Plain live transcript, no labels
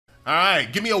All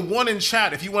right, give me a 1 in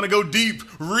chat if you want to go deep,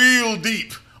 real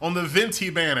deep on the Venti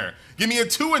banner. Give me a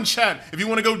 2 in chat if you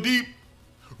want to go deep,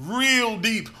 real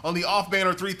deep on the off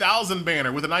banner 3000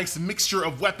 banner with a nice mixture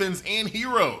of weapons and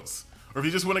heroes. Or if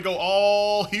you just want to go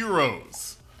all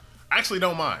heroes. I actually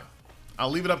don't mind. I'll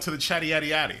leave it up to the chatty yaddy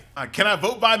yaddy. Can I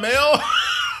vote by mail?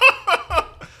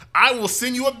 I will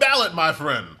send you a ballot, my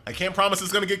friend. I can't promise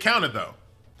it's gonna get counted though.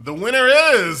 The winner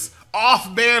is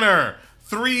off banner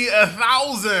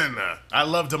 3000. I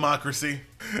love democracy.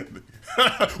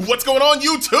 What's going on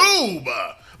YouTube?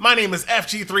 My name is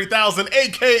FG3000,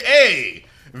 AKA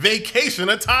Vacation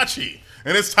Itachi.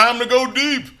 And it's time to go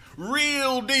deep,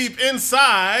 real deep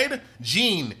inside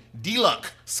Gene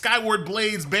Deluxe Skyward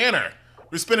Blades banner.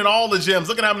 We're spending all the gems.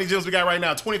 Look at how many gems we got right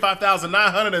now.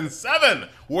 25,907.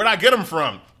 Where'd I get them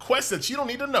from? Quests that you don't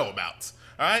need to know about.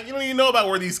 All right? You don't need to know about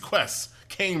where these quests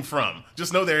came from.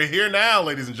 Just know they're here now,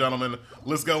 ladies and gentlemen.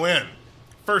 Let's go in.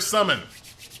 First summon.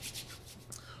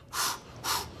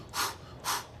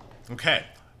 Okay.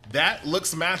 That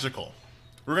looks magical.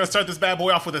 We're going to start this bad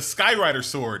boy off with a Skyrider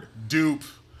sword. Dupe.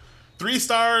 3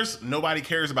 stars. Nobody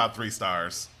cares about 3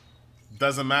 stars.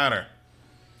 Doesn't matter.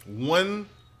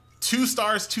 2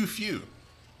 stars too few.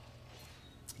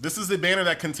 This is the banner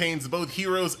that contains both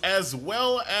heroes as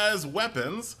well as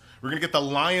weapons. We're gonna get the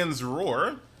Lion's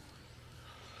Roar.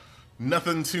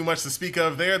 Nothing too much to speak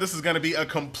of there. This is gonna be a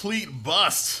complete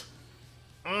bust.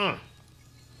 But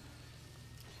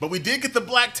we did get the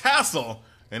Black Tassel,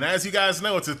 and as you guys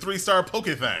know, it's a 3-star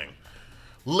Poke-Thing.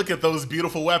 Look at those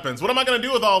beautiful weapons. What am I gonna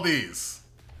do with all these?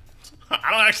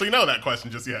 I don't actually know that question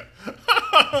just yet.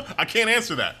 I can't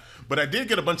answer that. But I did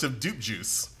get a bunch of dupe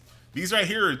juice. These right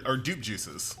here are dupe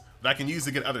juices that I can use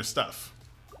to get other stuff.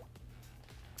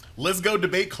 Let's go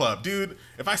debate club. Dude,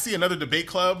 if I see another debate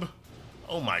club,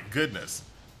 oh my goodness.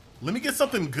 Let me get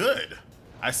something good.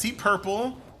 I see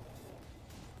purple.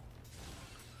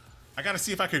 I gotta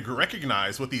see if I could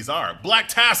recognize what these are. Black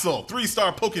Tassel,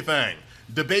 3-star Poke-Thing.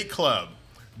 Debate club.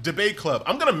 Debate club.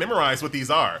 I'm gonna memorize what these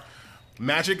are.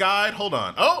 Magic guide, hold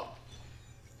on. Oh,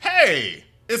 hey,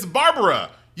 it's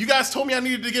Barbara. You guys told me I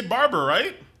needed to get Barbara,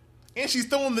 right? And she's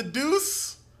throwing the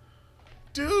deuce.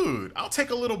 Dude, I'll take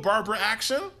a little Barbara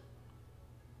action.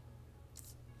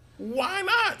 Why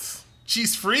not?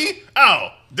 She's free?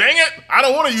 Oh, dang it. I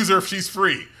don't want to use her if she's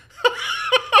free.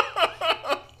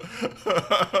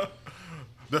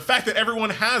 The fact that everyone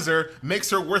has her makes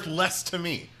her worth less to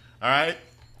me, all right?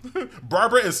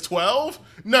 Barbara is 12?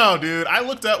 No, dude, I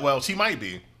looked up, well, she might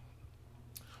be.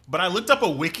 But I looked up a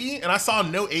wiki and I saw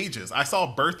no ages. I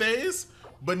saw birthdays,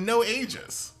 but no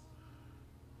ages.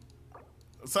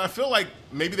 So I feel like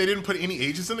maybe they didn't put any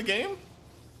ages in the game.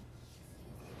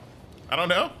 I don't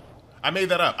know. I made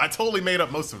that up. I totally made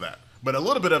up most of that. But a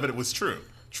little bit of it was true.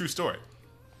 True story.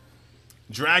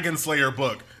 Dragon Slayer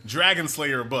book. Dragon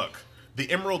Slayer book. The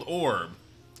Emerald Orb.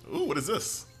 Ooh, what is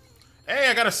this? Hey,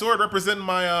 I got a sword representing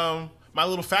my my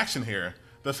little faction here.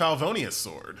 The Falvonius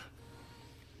sword.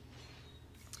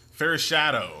 Fairest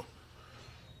Shadow,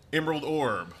 Emerald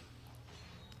Orb,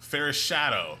 Fairest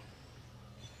Shadow,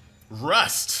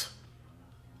 Rust.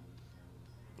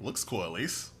 Looks cool at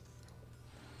least.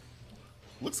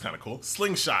 Looks kind of cool.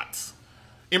 Slingshot,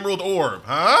 Emerald Orb,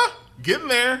 huh? Getting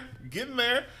there, getting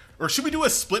there. Or should we do a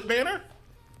split banner?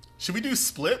 Should we do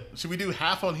split? Should we do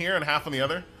half on here and half on the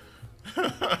other?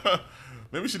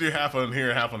 Maybe we should do half on here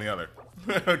and half on the other.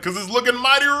 Because it's looking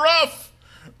mighty rough.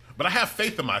 But I have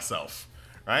faith in myself.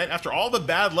 Right? After all the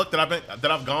bad luck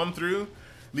that I've gone through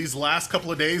these last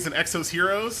couple of days in Exos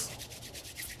Heroes,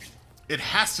 it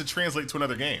has to translate to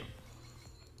another game.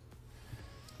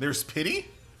 There's Pity.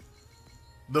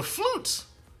 The Flute.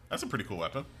 That's a pretty cool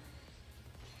weapon.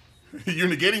 You're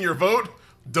negating your vote?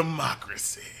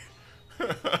 Democracy.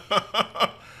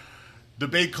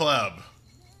 Debate Club.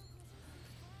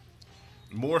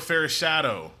 More Fairest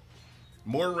Shadow.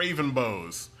 More Raven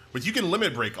Bows. But you can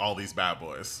limit break all these bad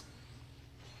boys.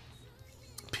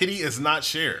 Pity is not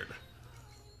shared.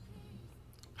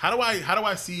 How do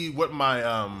I see what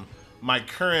my my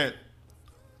current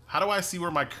how do I see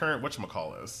where my current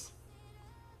whatchamacall is?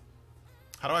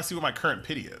 How do I see where my current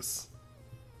pity is?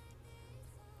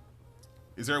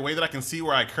 Is there a way that I can see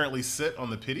where I currently sit on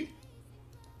the pity?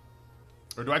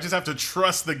 Or do I just have to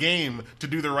trust the game to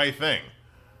do the right thing?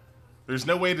 There's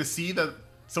no way to see that.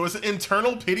 So it's an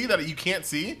internal pity that you can't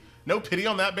see? No pity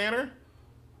on that banner?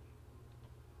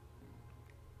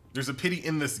 There's a pity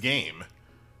in this game.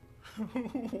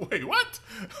 Wait, what?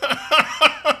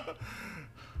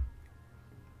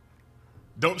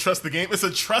 Don't trust the game. It's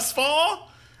a trust fall?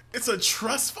 It's a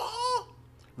trust fall?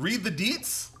 Read the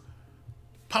deets?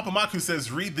 Papa Maku says,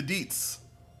 read the deets.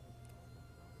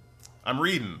 I'm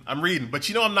reading. But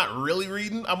you know I'm not really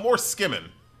reading. I'm more skimming.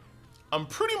 I'm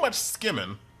pretty much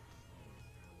skimming,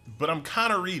 but I'm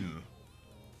kind of reading.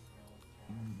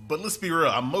 But let's be real,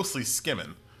 I'm mostly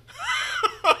skimming.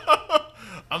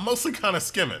 I'm mostly kind of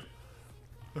skimming.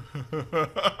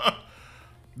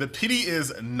 The pity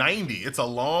is 90. It's a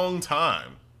long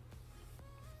time.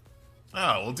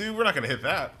 Oh, well, dude, we're not going to hit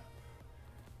that.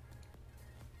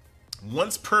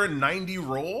 Once per 90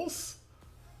 rolls?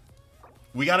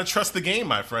 We got to trust the game,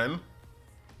 my friend.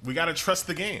 We got to trust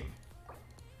the game.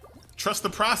 Trust the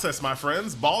process, my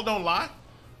friends. Ball don't lie.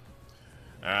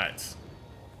 All right.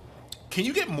 Can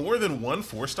you get more than one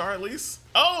 4-star at least?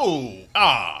 Oh,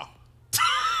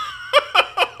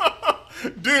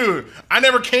 Dude, I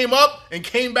never came up and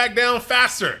came back down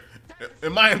faster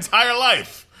in my entire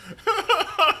life.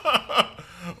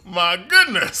 My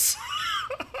goodness.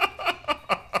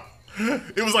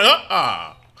 It was like,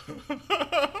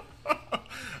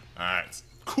 Alright.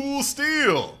 Cool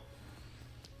steal.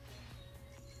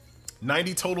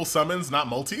 90 total summons, not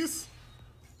multis.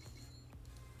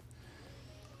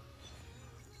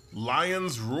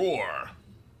 Lion's Roar.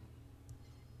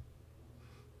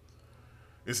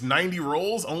 It's 90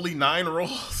 rolls, only 9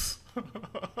 rolls.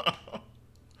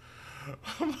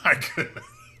 Oh my goodness.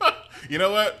 You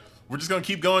know what? We're just gonna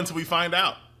keep going until we find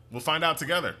out. We'll find out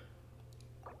together.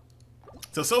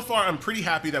 So far I'm pretty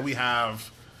happy that we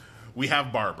have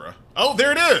Barbara. Oh,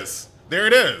 there it is. There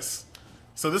it is.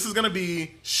 So this is gonna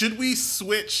be, should we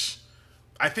switch?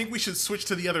 I think we should switch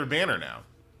to the other banner now.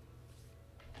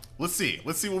 Let's see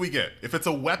what we get. If it's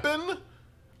a weapon,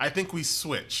 I think we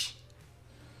switch.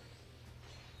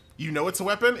 You know it's a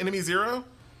weapon? Enemy 0?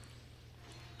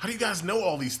 How do you guys know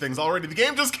all these things already? The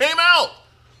game just came out!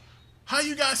 How are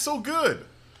you guys so good?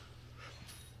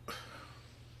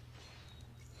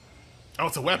 Oh,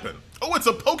 it's a weapon. Oh, it's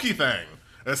a pokey thing.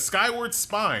 A skyward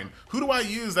spine. Who do I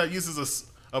use that uses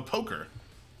a poker?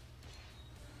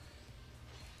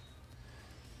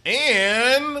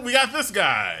 And we got this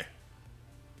guy.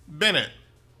 Bennett.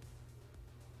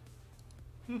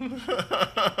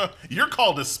 You're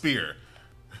called a spear.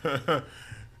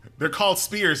 They're called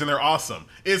spears and they're awesome.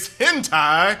 It's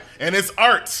hentai and it's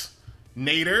art.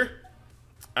 Nader.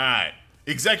 Alright.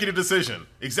 Executive decision.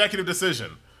 Executive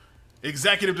decision.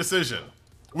 Executive decision.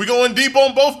 We going deep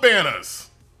on both banners.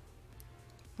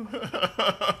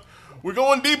 We're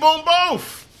going deep on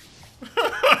both.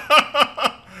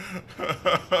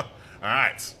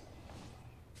 Alright.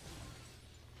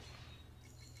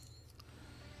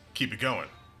 Keep it going.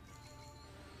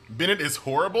 Bennett is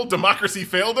horrible. Democracy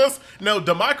failed us. No,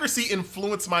 democracy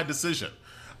influenced my decision.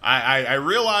 I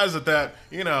realized that,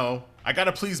 you know, I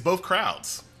gotta please both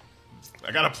crowds.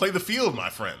 I gotta play the field, my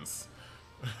friends.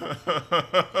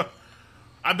 I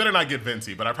better not get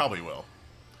Venti, but I probably will.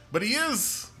 But he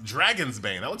is Dragon's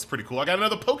Bane. That looks pretty cool. I got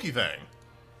another pokey thing.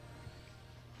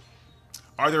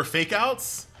 Are there fake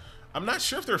outs? I'm not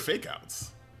sure if they're fake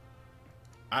outs.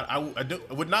 I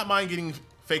would not mind getting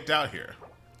faked out here.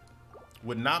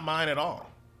 Would not mind at all.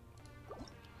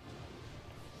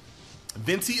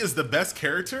 Venti is the best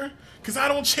character? Because I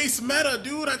don't chase meta,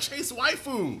 dude. I chase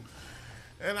waifu.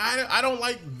 And I don't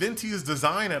like Venti's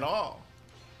design at all.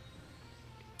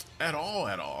 At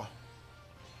all.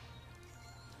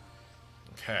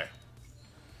 Okay.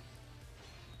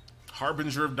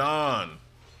 Harbinger of Dawn.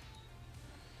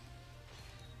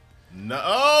 No,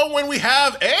 oh, when we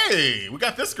have, hey, we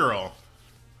got this girl.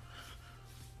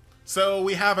 So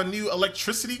we have a new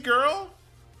electricity girl.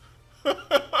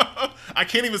 I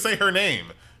can't even say her name.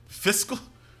 Fiscal.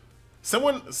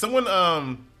 Someone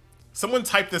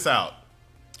type this out.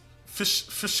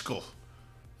 Fiscal.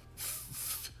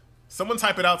 Someone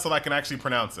type it out so I can actually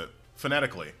pronounce it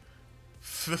phonetically.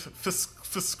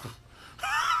 Fiscal.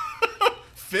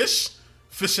 Fish.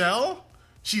 Fischel.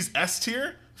 She's S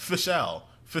tier. Fischel.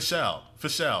 Fischel.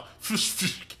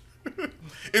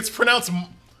 It's pronounced.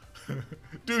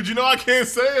 Dude, you know I can't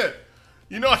say it.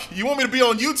 You know, you want me to be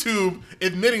on YouTube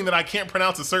admitting that I can't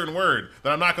pronounce a certain word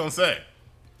that I'm not going to say.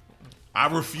 I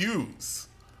refuse.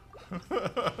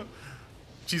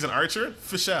 She's an archer?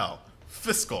 Fischel.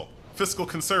 Fiscal. Fiscal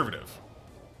conservative.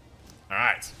 All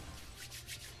right.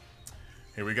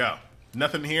 Here we go.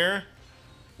 Nothing here.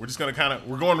 We're just going to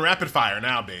we're going rapid fire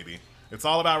now, baby. It's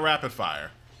all about rapid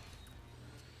fire.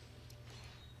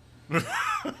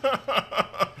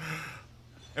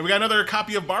 And we got another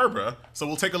copy of Barbara, so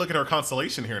we'll take a look at her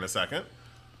constellation here in a second.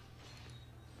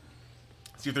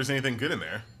 See if there's anything good in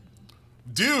there.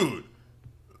 Dude,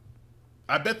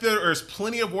 I bet there's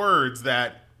plenty of words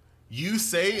that you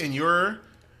say in your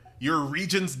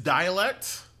region's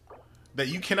dialect that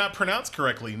you cannot pronounce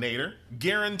correctly, Nader.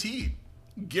 Guaranteed.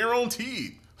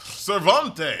 Guaranteed.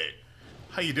 Servante.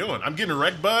 How you doing? I'm getting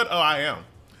wrecked, bud? Oh, I am.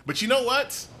 But you know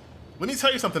what? Let me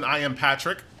tell you something, I am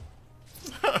Patrick.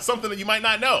 Something that you might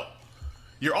not know.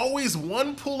 You're always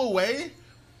one pull away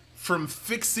from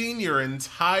fixing your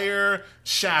entire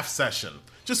shaft session.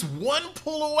 Just one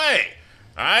pull away.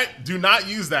 All right? Do not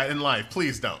use that in life.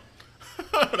 Please don't.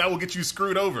 That will get you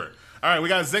screwed over. All right, we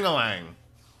got Zingalang.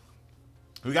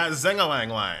 We got Zengalang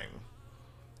Lang,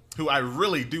 who I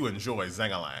really do enjoy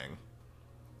Zengalang.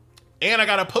 And I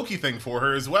got a Poke thing for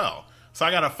her as well. So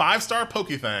I got a 5-star Poke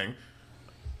thing.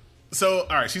 So,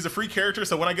 all right, she's a free character,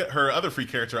 so when I get her other free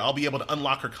character, I'll be able to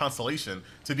unlock her constellation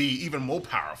to be even more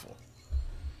powerful.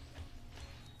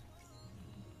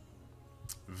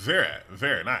 Very,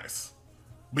 very nice.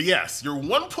 But yes, you're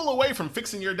one pull away from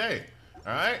fixing your day,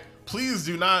 all right? Please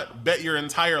do not bet your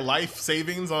entire life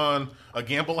savings on a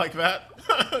gamble like that,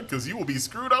 because you will be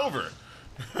screwed over.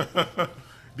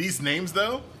 These names,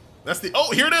 though, that's the...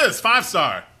 Oh, here it is,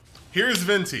 5-star. Here's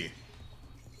Venti.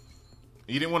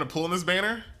 You didn't want to pull in this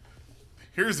banner?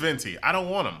 Here's Venti. I don't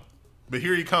want him, but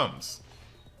here he comes.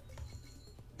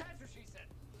 That's what she said.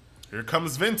 Here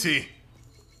comes Venti.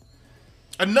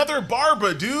 Another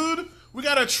Barbara, dude. We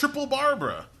got a triple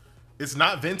Barbara. It's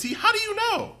not Venti? How do you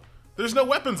know? There's no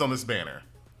weapons on this banner.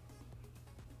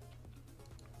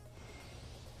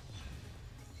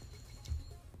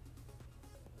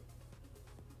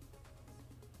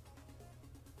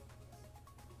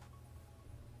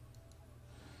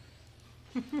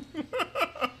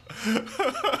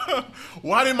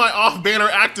 Why did my off banner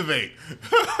activate?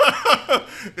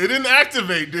 It didn't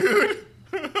activate, dude.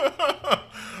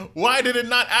 Why did it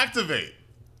not activate?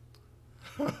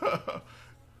 Well,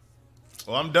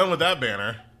 I'm done with that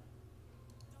banner.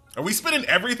 Are we spinning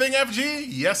everything, FG?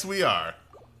 Yes, we are.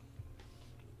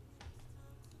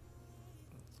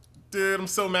 Dude, I'm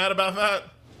so mad about that.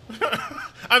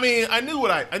 I mean, I knew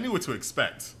what to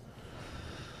expect.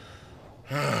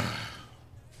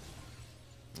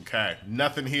 Okay,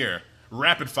 nothing here.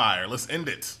 Rapid fire, let's end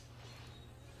it.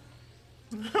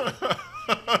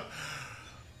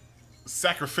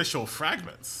 Sacrificial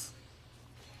fragments.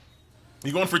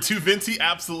 You going for 2 Venti?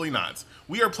 Absolutely not.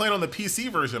 We are playing on the PC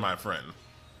version, my friend.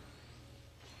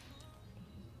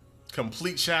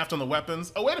 Complete shaft on the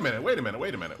weapons. Oh, wait a minute, wait a minute,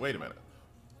 wait a minute, wait a minute.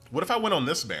 What if I went on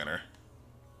this banner?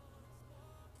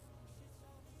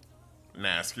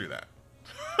 Nah, screw that.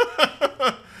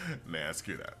 Nah,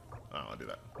 screw that. I don't want to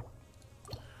do that.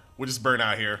 We'll just burn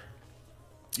out here.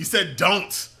 You said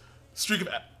don't. Streak of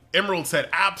Emerald said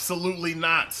absolutely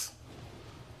not.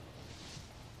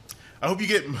 I hope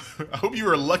you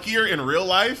are luckier in real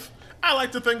life. I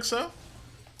like to think so.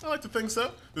 I like to think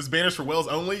so. This banner's for whales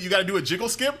only. You gotta do a jiggle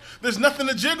skip? There's nothing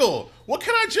to jiggle. What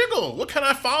can I jiggle? What can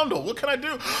I fondle? What can I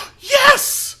do?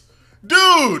 Yes!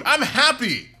 Dude, I'm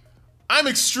happy. I'm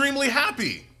extremely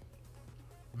happy.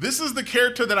 This is the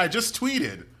character that I just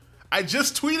tweeted. I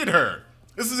just tweeted her.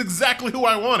 This is exactly who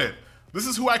I wanted. This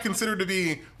is who I consider to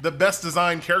be the best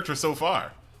designed character so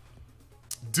far.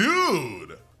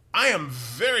 Dude, I am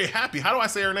very happy. How do I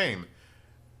say her name?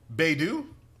 Beidou?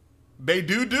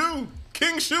 Beidou-doo?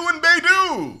 King Shu and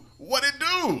Beidou! What it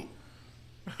do?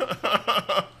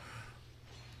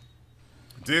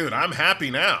 Dude, I'm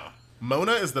happy now.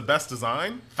 Mona is the best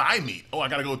design. Thigh meat. Oh, I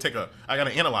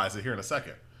gotta analyze it here in a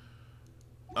second.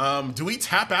 Do we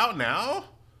tap out now?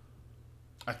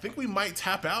 I think we might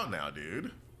tap out now,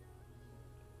 dude.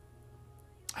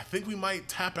 I think we might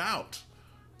tap out.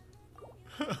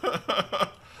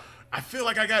 I feel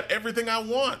like I got everything I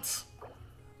want.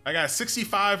 I got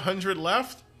 6,500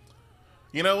 left.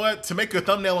 You know what? To make a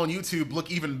thumbnail on YouTube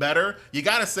look even better, you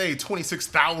gotta say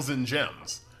 26,000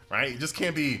 gems, right? You just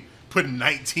can't be putting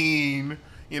 19,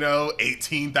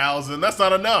 18,000. That's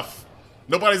not enough.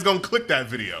 Nobody's gonna click that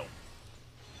video.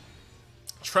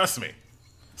 Trust me.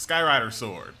 Skyrider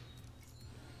sword.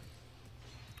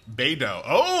 Beidou.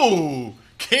 Oh!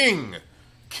 King.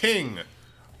 King.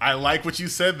 I like what you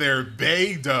said there.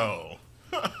 Beidou.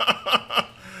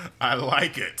 I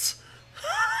like it.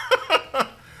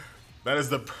 That is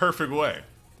the perfect way.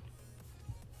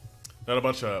 Got a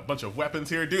bunch of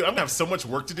weapons here. Dude, I'm gonna have so much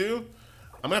work to do.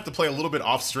 I'm gonna have to play a little bit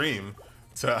off stream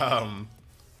to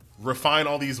refine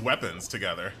all these weapons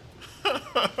together.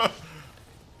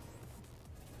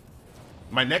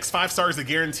 My next 5 stars a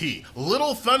guarantee.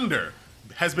 Little Thunder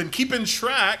has been keeping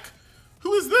track.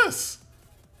 Who is this?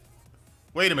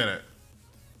 Wait a minute.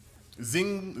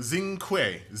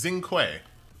 Zingque. Is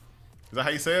that how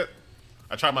you say it?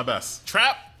 I tried my best.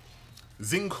 Trap.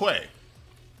 Zingque.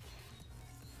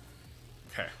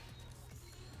 Okay.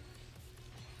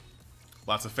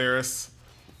 Lots of Ferris.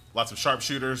 Lots of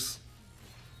sharpshooters.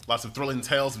 Lots of thrilling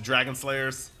tales of dragon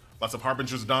slayers. Lots of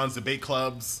harbingers of dawns, debate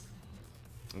clubs.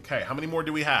 Okay, how many more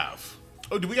do we have?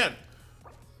 Oh,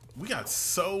 we got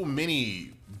so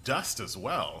many dust as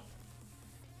well.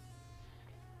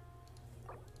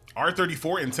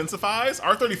 R34 intensifies?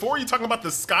 R34, you talking about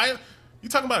the sky? You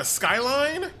talking about a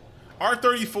skyline?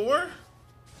 R34?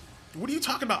 What are you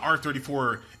talking about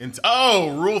R34?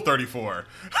 Oh, Rule 34.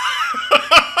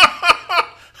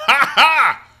 Ha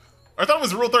ha! I thought it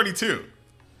was Rule 32.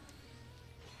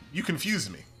 You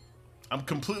confused me. I'm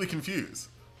completely confused.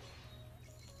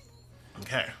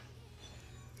 Okay.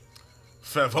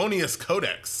 Favonius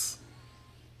Codex.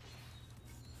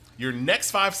 Your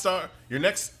next 5-star. Your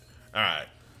next. All right.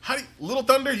 How do you, Little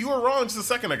Thunder? You were wrong just a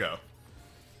second ago.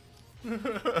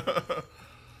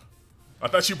 I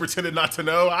thought you pretended not to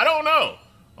know. I don't know.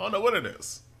 I don't know what it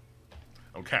is.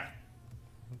 Okay.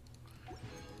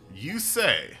 You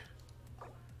say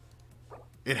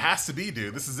it has to be,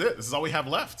 dude. This is it. This is all we have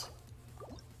left.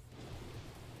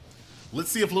 Let's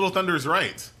see if Little Thunder is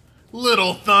right.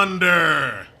 Little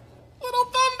Thunder! Little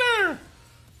Thunder!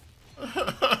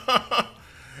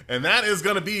 And that is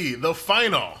going to be the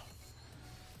final.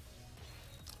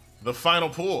 The final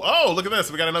pool. Oh, look at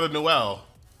this. We got another Noel.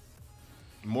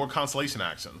 More constellation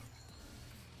action.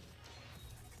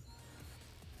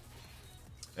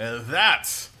 And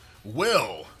that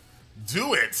will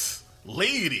do it,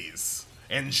 ladies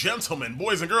and gentlemen,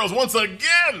 boys and girls, once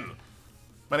again.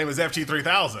 My name is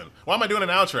FG3000. Why am I doing an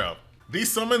outro?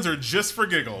 These summons are just for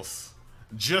giggles.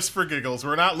 Just for giggles.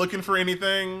 We're not looking for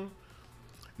anything.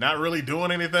 Not really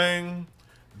doing anything.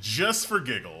 Just for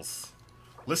giggles.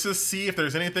 Let's just see if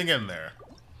there's anything in there.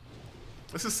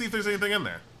 Let's just see if there's anything in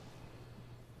there.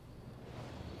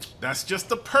 That's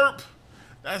just a perp.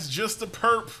 That's just a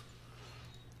perp.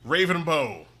 Raven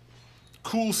Bow.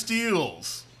 Cool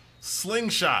Steels.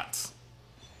 Slingshots.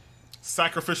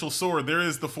 Sacrificial Sword. There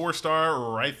is the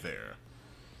 4-star right there.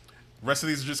 Rest of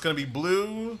these are just going to be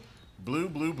blue, blue,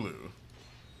 blue, blue.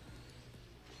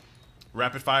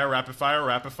 Rapid fire, rapid fire,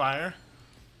 rapid fire.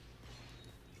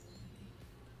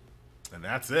 And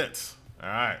that's it. All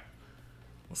right.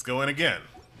 Let's go in again.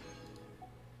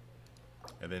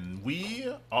 And then we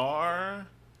are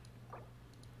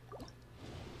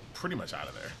pretty much out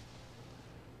of there.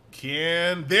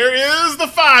 There is the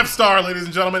 5-star, ladies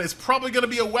and gentlemen. It's probably going to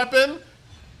be a weapon.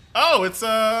 Oh, it's,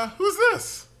 who's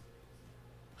this?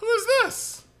 Who is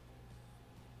this?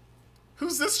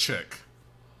 Who's this chick?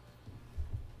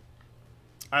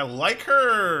 I like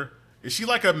her. Is she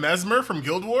like a Mesmer from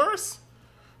Guild Wars?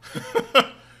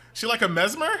 She like a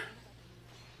Mesmer?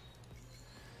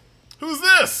 Who's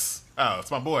this? Oh,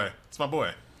 it's my boy. It's my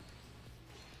boy.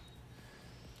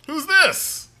 Who's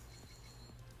this?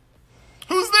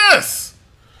 Who's this?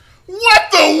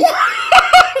 What the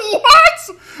what?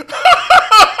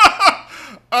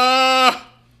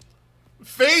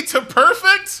 Fade to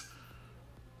perfect?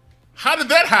 How did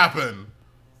that happen?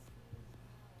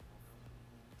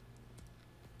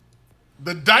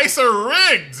 The dice are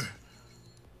rigged.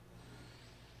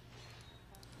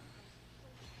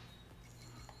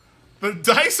 The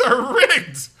dice are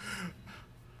rigged.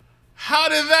 How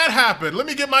did that happen? Let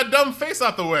me get my dumb face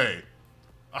out the way.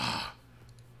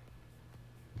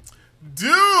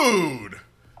 Dude,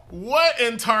 what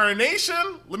in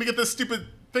tarnation? Let me get this stupid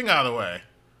thing out of the way.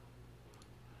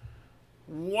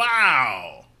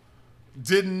 Wow.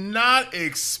 Did not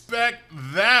expect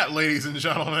that, ladies and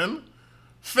gentlemen.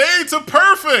 Fade to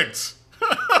perfect.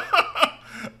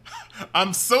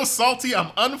 I'm so salty, I'm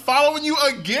unfollowing you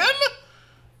again?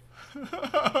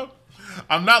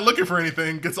 I'm not looking for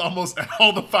anything. Gets almost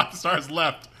all the 5-stars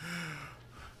left.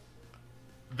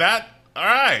 All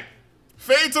right.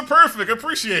 Fade to perfect,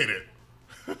 appreciate it.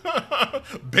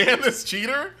 Ban this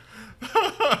cheater?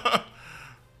 All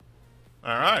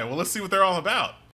right, well, let's see what they're all about.